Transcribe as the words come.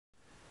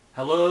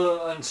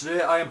Hello, and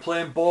today I am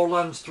playing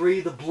Borderlands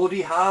 3, the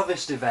Bloody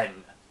Harvest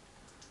event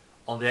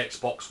on the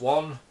Xbox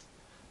One.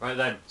 Right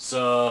then,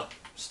 so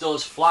still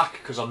as Flak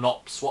because I'm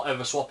not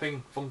ever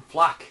swapping from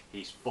Flak.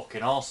 He's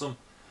fucking awesome.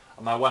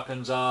 And my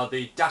weapons are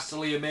the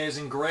Dastardly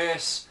Amazing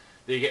Grace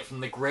that you get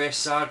from the Grace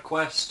side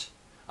quest.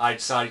 I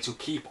decided to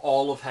keep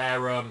all of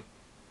her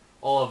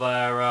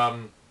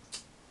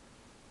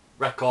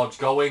records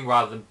going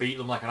rather than beat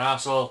them like an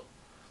arsehole.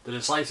 The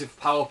Decisive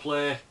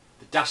Powerplay,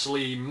 the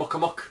Dastardly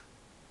Muckamuck,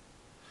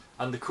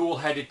 and the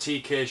Coolheaded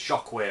TK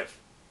Shockwav.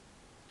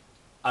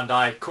 And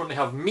I currently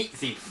have Meat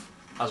Thief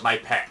as my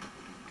pet.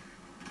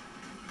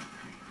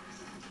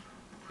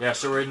 Yeah,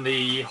 so we're in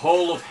the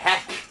Hole of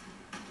Heck.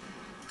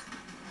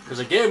 Because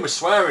a game with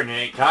swearing in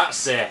it can't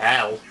say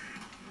hell.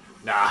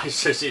 Nah,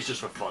 it's just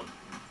for fun.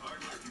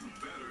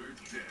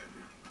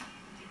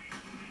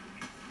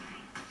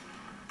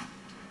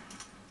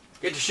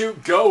 Get to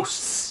shoot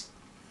ghosts.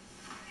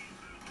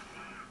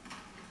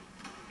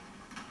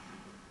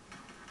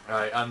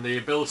 Right, and the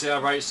ability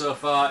I write so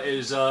far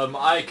is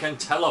I can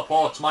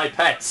teleport my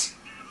pet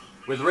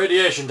with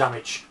radiation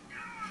damage.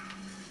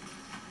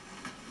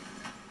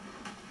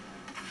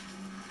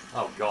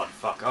 Oh god,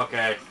 fuck,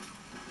 okay.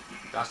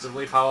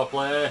 Dastardly power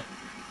play.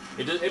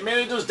 It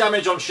mainly does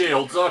damage on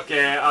shields.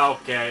 Okay. Ow,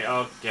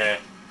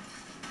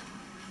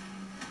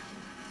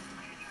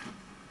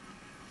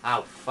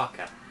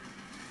 fucker.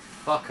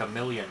 Fuck a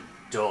million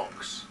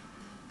ducks.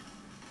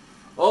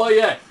 Oh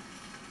yeah,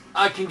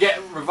 I can get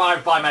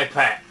revived by my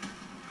pet.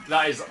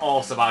 That is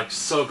awesome. I'm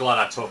so glad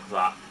I took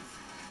that.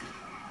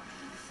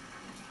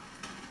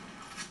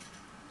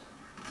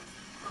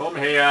 Come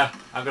here.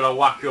 I'm gonna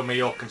whack your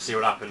me up and see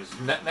what happens.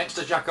 Next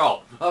to Jack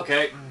All.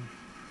 Okay.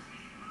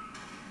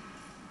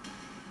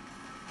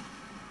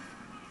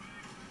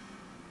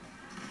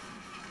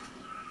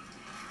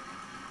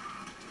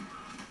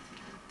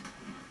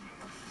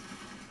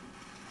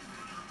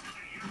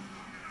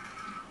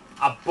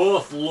 I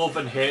both love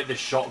and hate this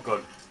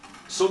shotgun.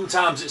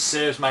 Sometimes it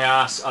saves my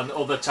ass, and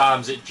other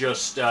times it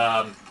just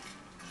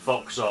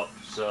fucks up.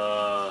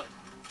 So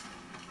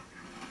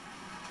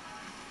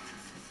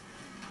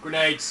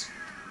grenades.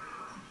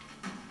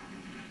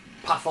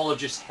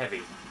 Pathologist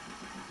heavy.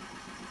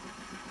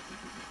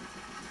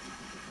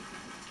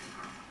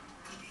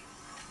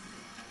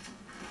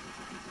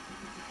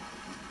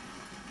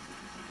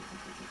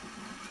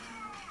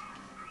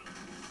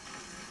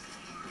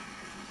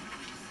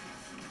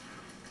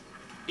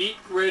 Eat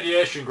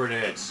radiation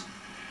grenades.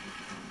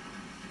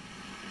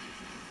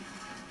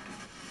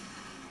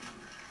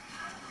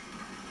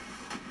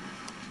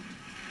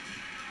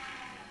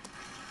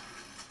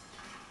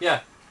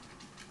 Yeah,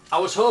 I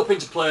was hoping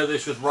to play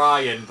this with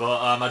Ryan,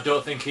 but I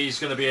don't think he's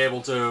going to be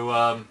able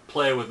to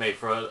play with me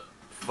for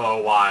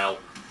a while,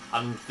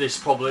 and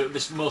this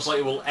most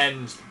likely will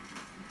end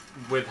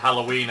with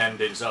Halloween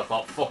ending. So I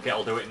thought, fuck it,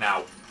 I'll do it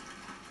now.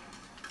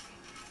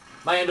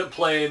 Might end up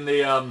playing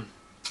the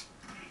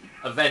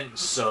event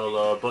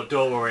solo, but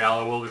don't worry,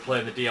 I will be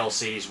playing the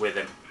DLCs with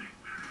him.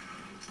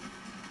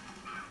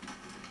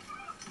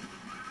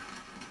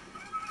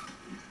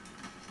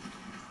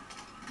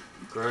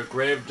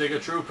 Gravedigger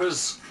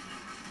troopers.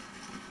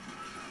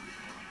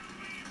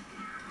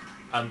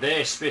 And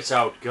they spit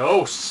out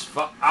ghosts.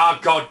 Ah,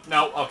 God,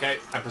 no. Okay,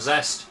 I'm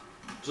possessed.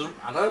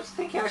 I don't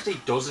think it actually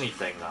does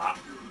anything, that.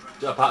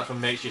 Apart from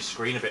makes your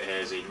screen a bit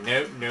hazy.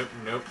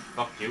 Nope.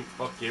 Fuck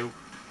you.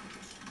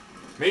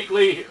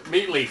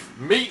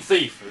 Meat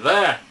thief.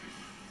 There.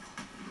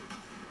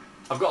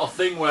 I've got a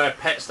thing where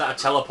pets that are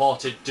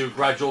teleported do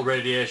gradual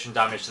radiation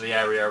damage to the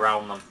area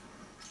around them.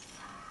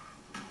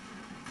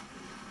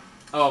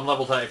 Oh, I'm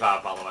level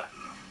 35, by the way.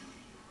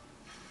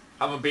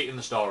 Haven't beaten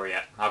the story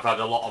yet. I've had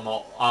a lot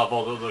of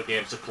other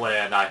games to play,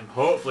 and I'm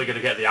hopefully going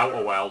to get the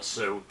Outer Worlds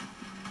soon.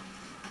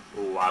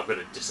 Ooh, I'm going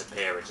to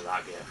disappear into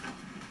that game.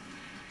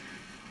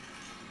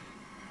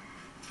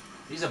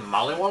 These are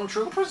Maliwan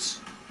troopers?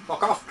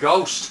 Fuck off,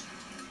 ghost!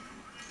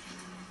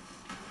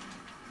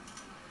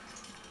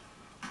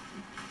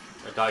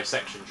 They're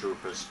dissection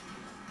troopers.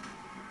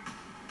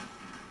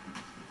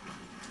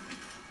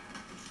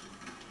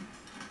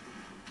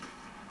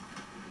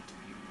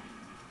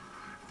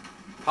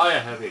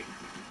 Hiya, Heavy.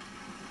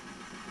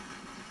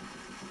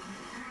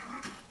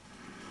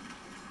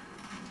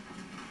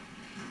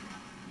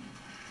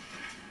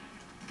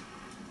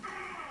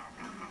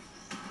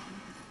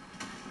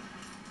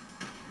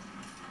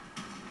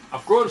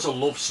 I've grown to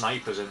love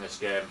snipers in this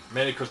game,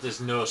 mainly because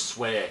there's no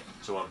sway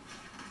to them.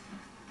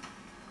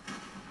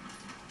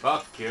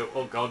 Fuck you.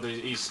 Oh god,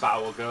 he's spat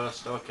out a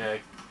ghost.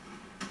 Okay.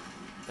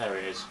 There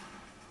he is.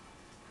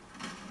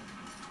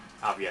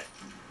 Have you?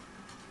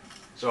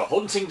 So,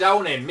 hunting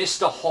down a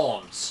Mr.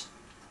 Horns.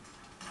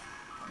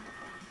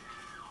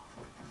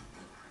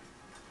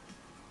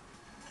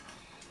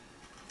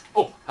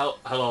 Oh,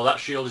 hello, that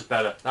shield is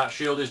better. That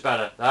shield is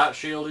better.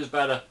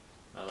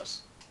 No,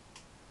 that's...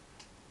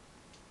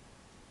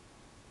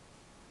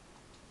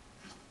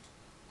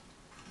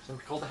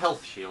 something called the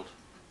health shield.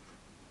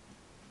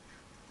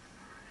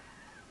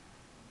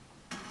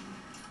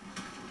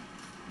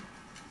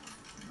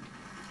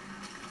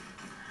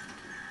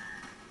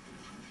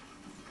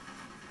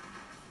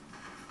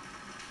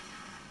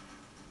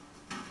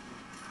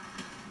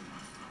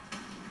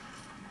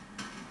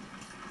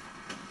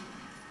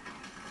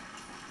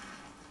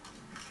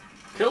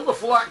 Kill the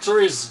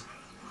phylacteries!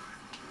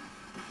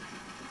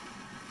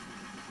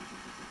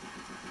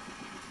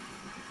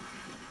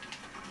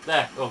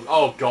 There.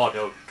 Oh god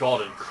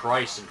and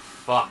Christ and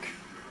fuck.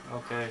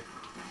 Okay.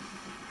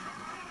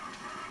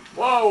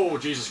 Whoa,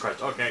 Jesus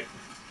Christ, okay.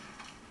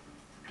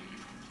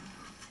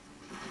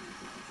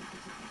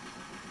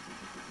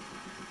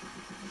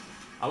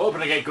 I'm hoping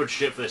to get good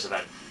shit for this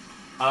event.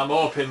 And I'm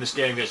hoping this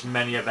game gets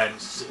many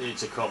events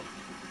to come.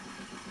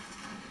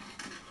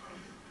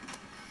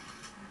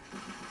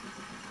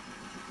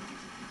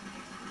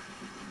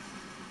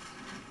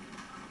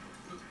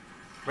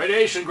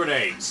 Radiation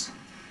grenades!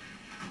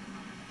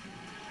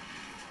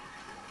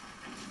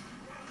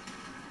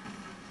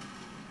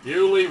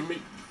 You leave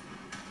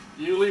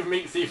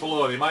Meat Thief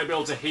alone. He might be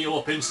able to heal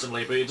up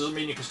instantly, but it doesn't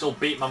mean you can still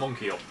beat my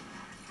monkey up.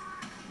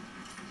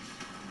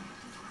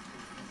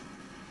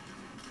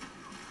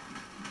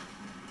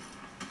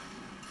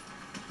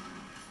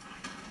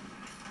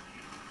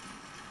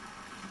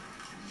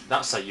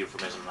 That's a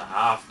euphemism and a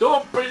half.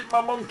 Don't beat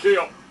my monkey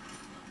up!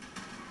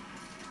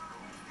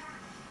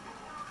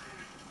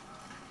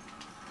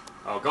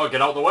 Oh god,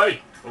 get out of the way!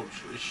 Oh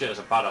shit, it's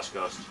a badass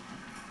ghost.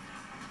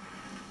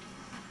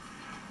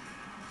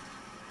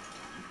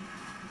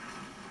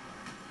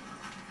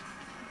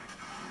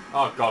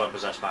 Oh god, I'm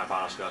possessed by a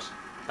badass ghost.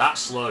 That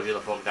slows you the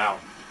fuck down.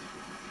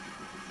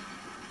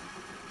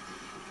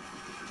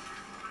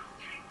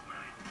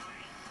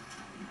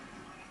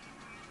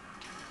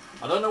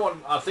 I don't know what...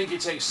 I think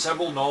it takes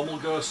several normal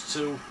ghosts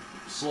to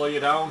slow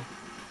you down.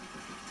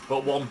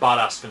 But one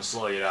badass can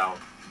slow you down.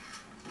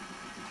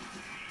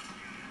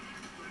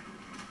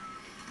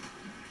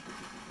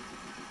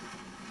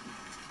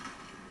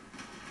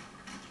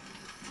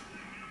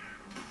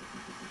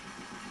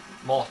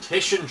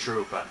 Mortician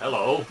Trooper,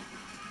 hello.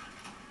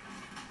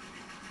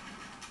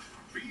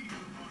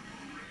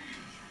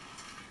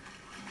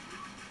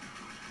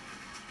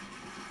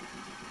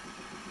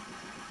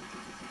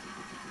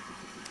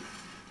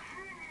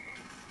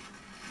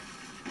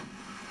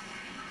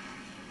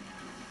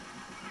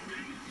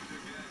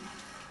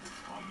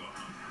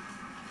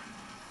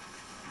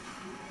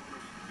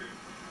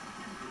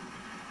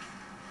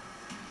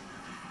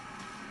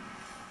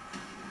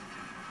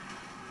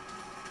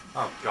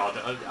 Oh god,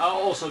 it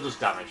also does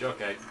damage,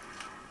 okay.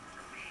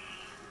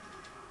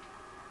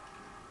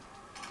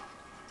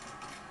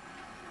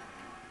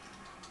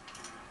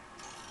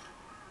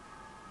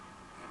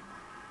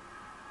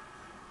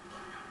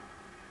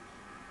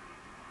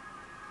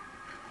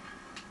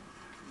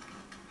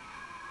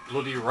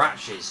 Bloody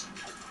Ratches.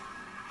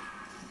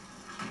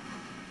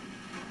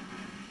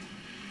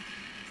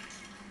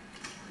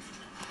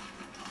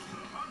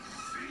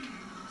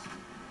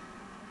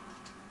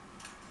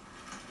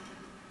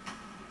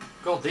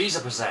 God, these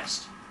are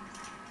possessed.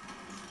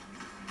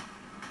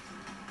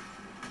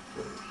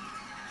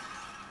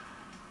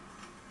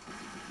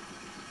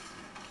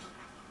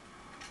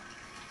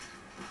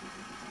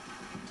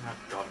 Oh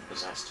god, I'm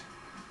possessed.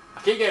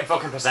 I keep getting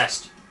fucking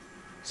possessed.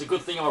 It's a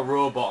good thing I'm a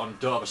robot and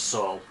don't have a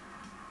soul.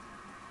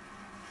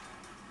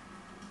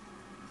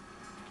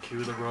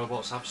 Cue the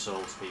robots have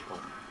souls, people.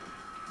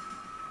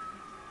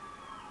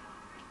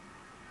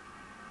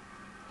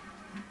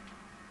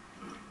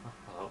 Oh,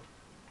 hello.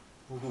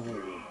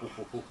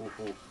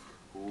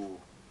 Ooh.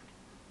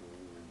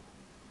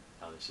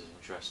 Now this is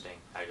interesting.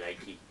 I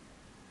like it.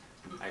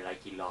 I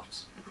like it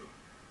lots.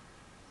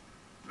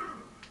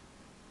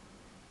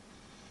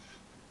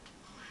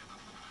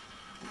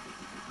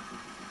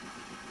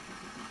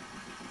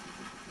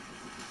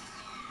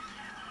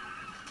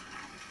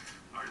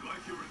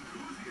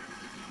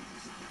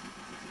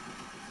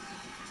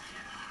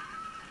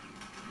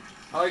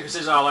 I like it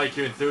says I like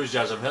your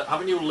enthusiasm.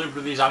 Haven't you lived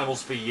with these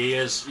animals for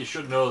years? You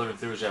should know their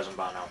enthusiasm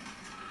by now.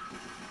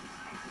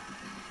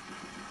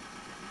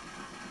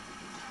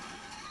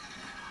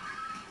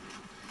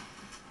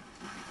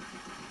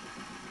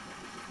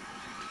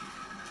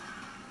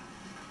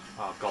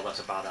 Oh god, that's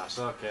a badass.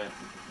 Okay.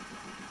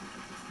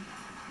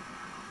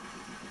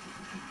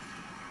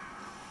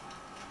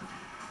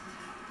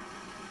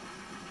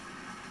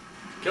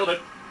 Killed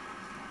it.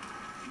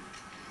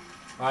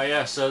 Right,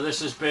 yeah, so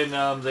this has been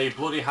the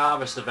Bloody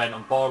Harvest event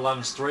on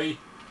Borderlands 3.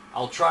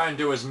 I'll try and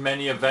do as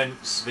many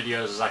events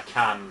videos as I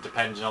can,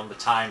 depending on the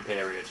time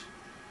period.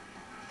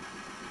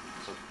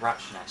 So,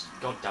 Ratch nest.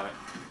 God damn it.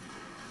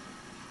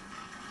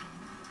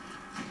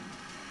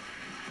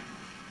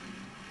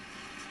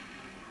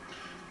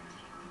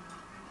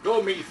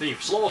 Go Meat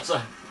Thief,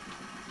 slaughter!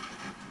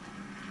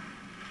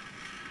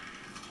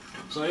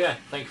 So yeah,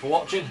 thank you for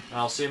watching, and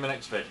I'll see you in my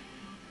next vid.